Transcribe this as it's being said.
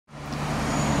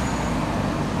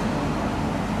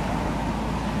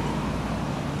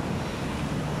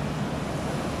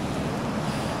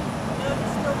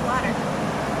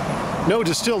No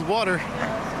distilled water.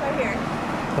 Right here.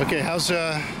 Okay, how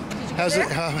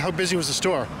busy was the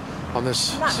store on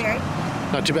this? Not very.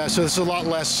 Not too bad. So this is a lot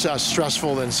less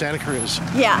stressful than Santa Cruz.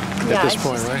 Yeah. At this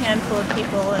point, just right? A handful of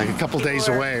people. Like a couple days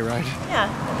away, right? Yeah.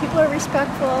 People are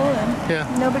respectful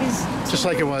and nobody's. Just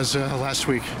like it was last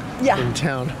week in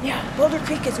town. Yeah. Boulder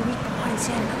Creek is a week behind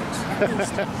Santa Cruz.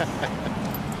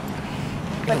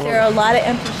 But there are a lot of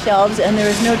empty shelves, and there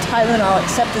is no Tylenol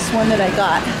except this one that I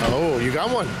got. Oh, you got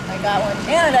one? I got one.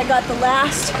 And I got the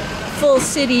last Full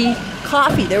City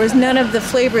coffee. There was none of the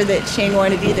flavor that Shane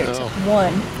wanted either, except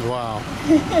one. Wow.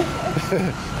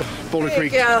 Boulder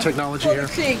Creek technology Boulder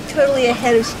Creek, totally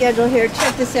ahead of schedule here.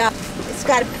 Check this out. It's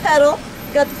got a pedal.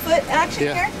 Got the foot action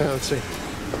here. Yeah, let's see.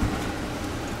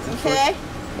 Okay.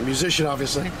 A musician,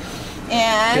 obviously.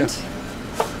 And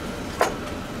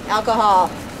alcohol.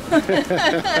 All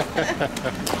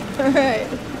right.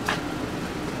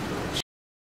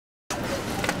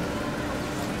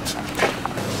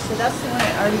 So that's the one I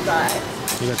already got.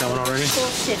 You got that one already? Full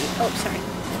City. Oh, sorry.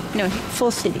 No,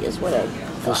 Full City is what I got.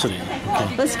 Full City.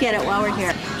 Okay. Let's get it while we're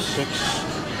here. 6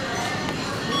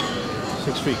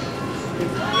 feet.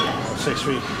 6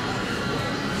 feet.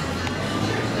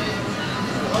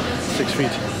 6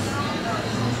 feet.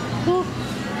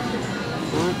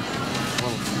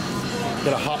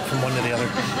 Get a hop from one to the other.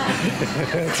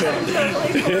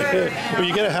 When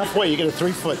you get it halfway, you get a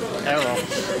 3-foot arrow. You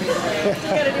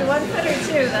gotta do 1 foot or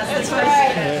 2. That's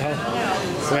right.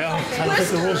 Well, kind of fit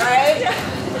the rules.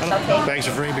 Bags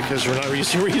are free because we're not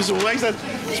reusable bags. That's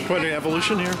quite an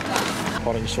evolution here.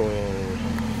 Potting soil.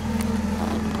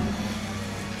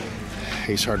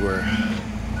 Ace Hardware.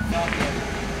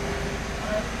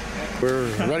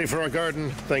 We're ready for our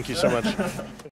garden. Thank you so much.